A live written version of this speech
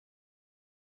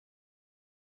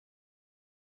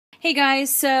Hey guys,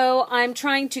 so I'm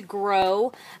trying to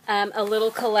grow a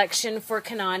little collection for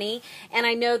Kanani, and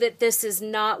I know that this is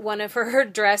not one of her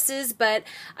dresses, but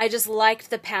I just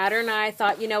liked the pattern. I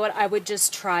thought, you know what, I would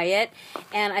just try it,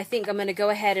 and I think I'm going to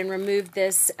go ahead and remove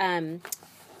this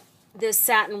this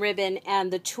satin ribbon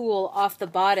and the tulle off the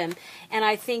bottom, and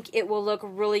I think it will look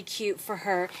really cute for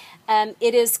her.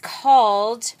 It is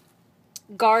called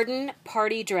Garden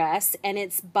Party Dress, and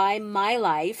it's by My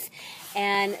Life,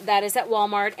 and that is at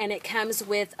Walmart, and it comes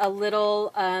with a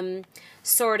little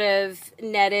sort of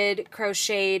netted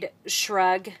crocheted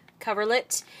shrug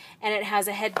coverlet, and it has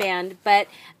a headband, but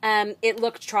it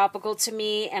looked tropical to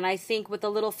me, and I think with a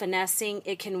little finessing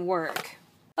it can work.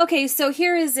 Okay, so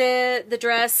here is it, the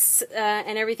dress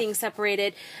and everything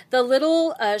separated. The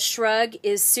little shrug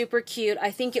is super cute.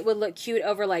 I think it would look cute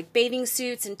over like bathing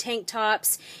suits and tank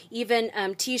tops, even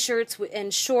t-shirts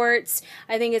and shorts.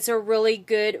 I think it's a really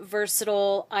good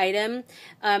versatile item,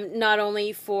 not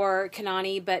only for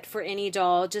Kanani but for any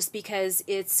doll, just because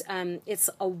it's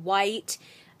a white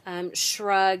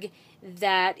shrug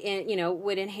that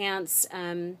would enhance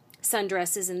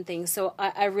sundresses and things, so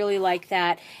I really like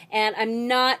that. And I'm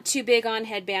not too big on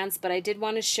headbands, but I did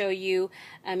want to show you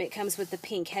it comes with the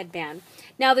pink headband.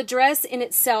 Now the dress in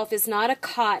itself is not a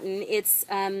cotton, it's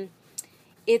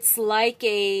like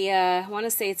a I want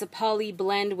to say it's a poly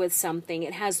blend with something.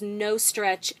 It has no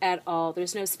stretch at all.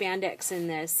 There's no spandex in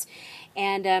this,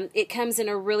 and it comes in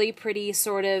a really pretty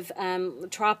sort of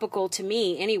tropical, to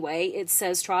me anyway, it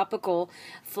says tropical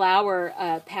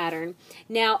flower pattern.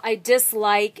 Now I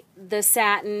dislike the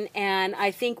satin, and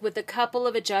I think with a couple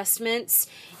of adjustments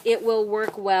it will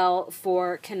work well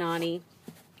for Kanani.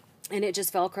 And it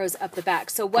just velcros up the back.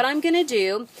 So what I'm going to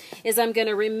do is I'm going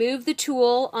to remove the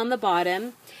tulle on the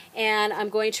bottom, and I'm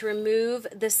going to remove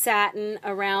the satin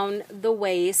around the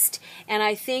waist, and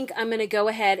I think I'm going to go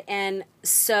ahead and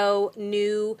sew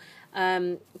new,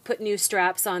 put new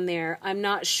straps on there. I'm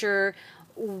not sure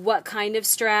what kind of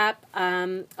strap.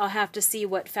 I'll have to see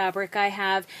what fabric I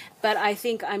have, but I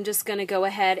think I'm just going to go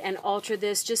ahead and alter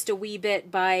this just a wee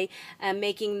bit by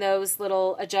making those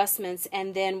little adjustments,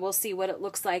 and then we'll see what it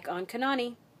looks like on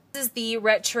Kanani. This is the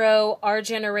retro Our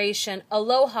Generation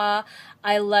Aloha,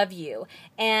 I Love You,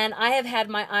 and I have had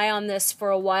my eye on this for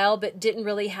a while but didn't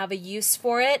really have a use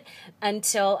for it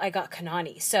until I got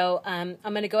Kanani. So I'm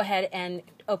going to go ahead and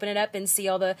open it up and see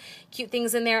all the cute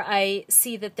things in there. I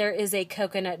see that there is a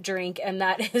coconut drink, and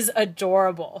that is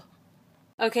adorable.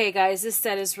 Okay guys, this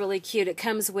set is really cute. It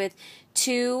comes with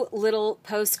two little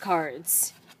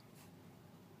postcards,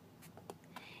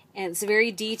 and it's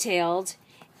very detailed.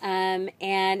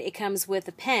 And it comes with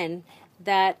a pen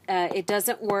that it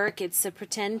doesn't work. It's a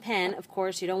pretend pen. Of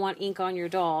course, you don't want ink on your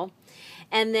doll.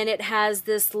 And then it has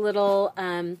this little,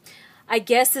 I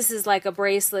guess this is like a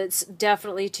bracelet. It's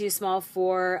definitely too small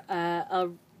for a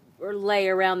lay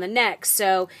around the neck,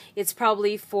 so it's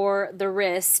probably for the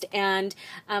wrist. And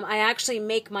I actually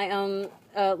make my own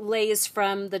lays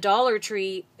from the Dollar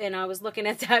Tree, and I was looking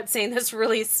at that saying that's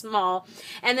really small.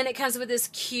 And then it comes with this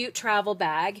cute travel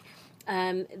bag.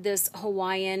 This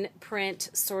Hawaiian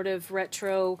print, sort of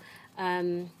retro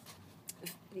 60s,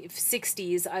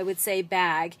 I would say,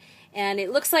 bag. And it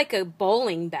looks like a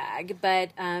bowling bag,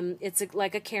 but it's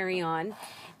like a carry-on.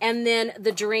 And then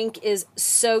the drink is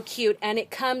so cute, and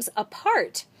it comes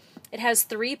apart. It has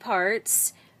three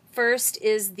parts. First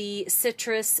is the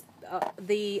citrus,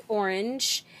 the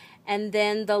orange, and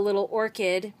then the little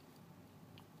orchid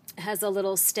has a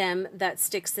little stem that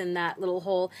sticks in that little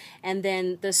hole, and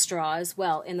then the straw as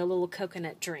well in the little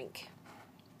coconut drink.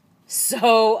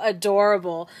 So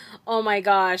adorable. Oh my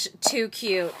gosh, too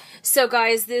cute. So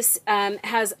guys, this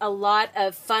has a lot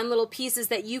of fun little pieces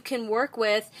that you can work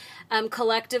with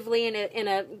collectively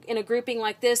in a grouping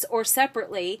like this, or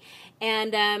separately.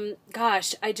 And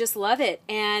gosh, I just love it.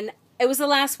 And it was the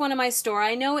last one in my store.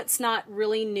 I know it's not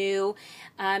really new.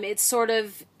 It's sort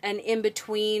of an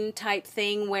in-between type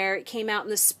thing where it came out in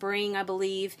the spring, I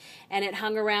believe, and it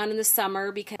hung around in the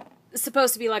summer because it's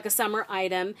supposed to be like a summer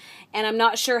item, and I'm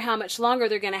not sure how much longer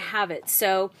they're going to have it.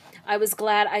 So I was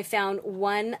glad I found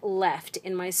one left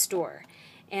in my store.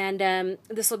 And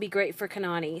this will be great for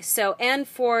Kanani. So, and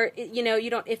for,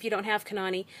 if you don't have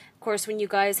Kanani, of course, when you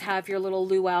guys have your little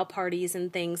luau parties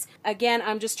and things. Again,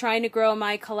 I'm just trying to grow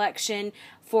my collection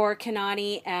for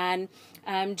Kanani, and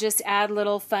just add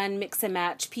little fun mix and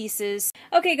match pieces.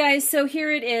 Okay guys, so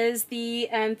here it is, the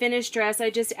finished dress. I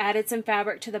just added some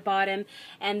fabric to the bottom,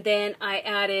 and then I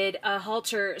added a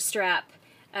halter strap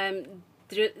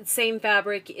the same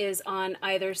fabric is on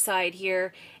either side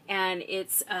here, and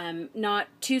it's not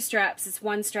two straps, it's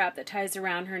one strap that ties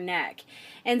around her neck.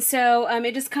 And so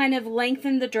it just kind of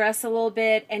lengthened the dress a little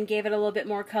bit and gave it a little bit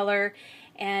more color.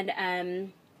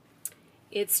 And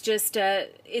it's just,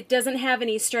 it doesn't have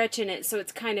any stretch in it, so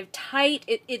it's kind of tight.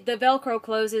 The Velcro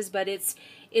closes, but it's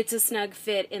a snug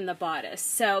fit in the bodice.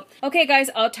 So, okay guys,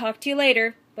 I'll talk to you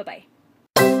later. Bye-bye.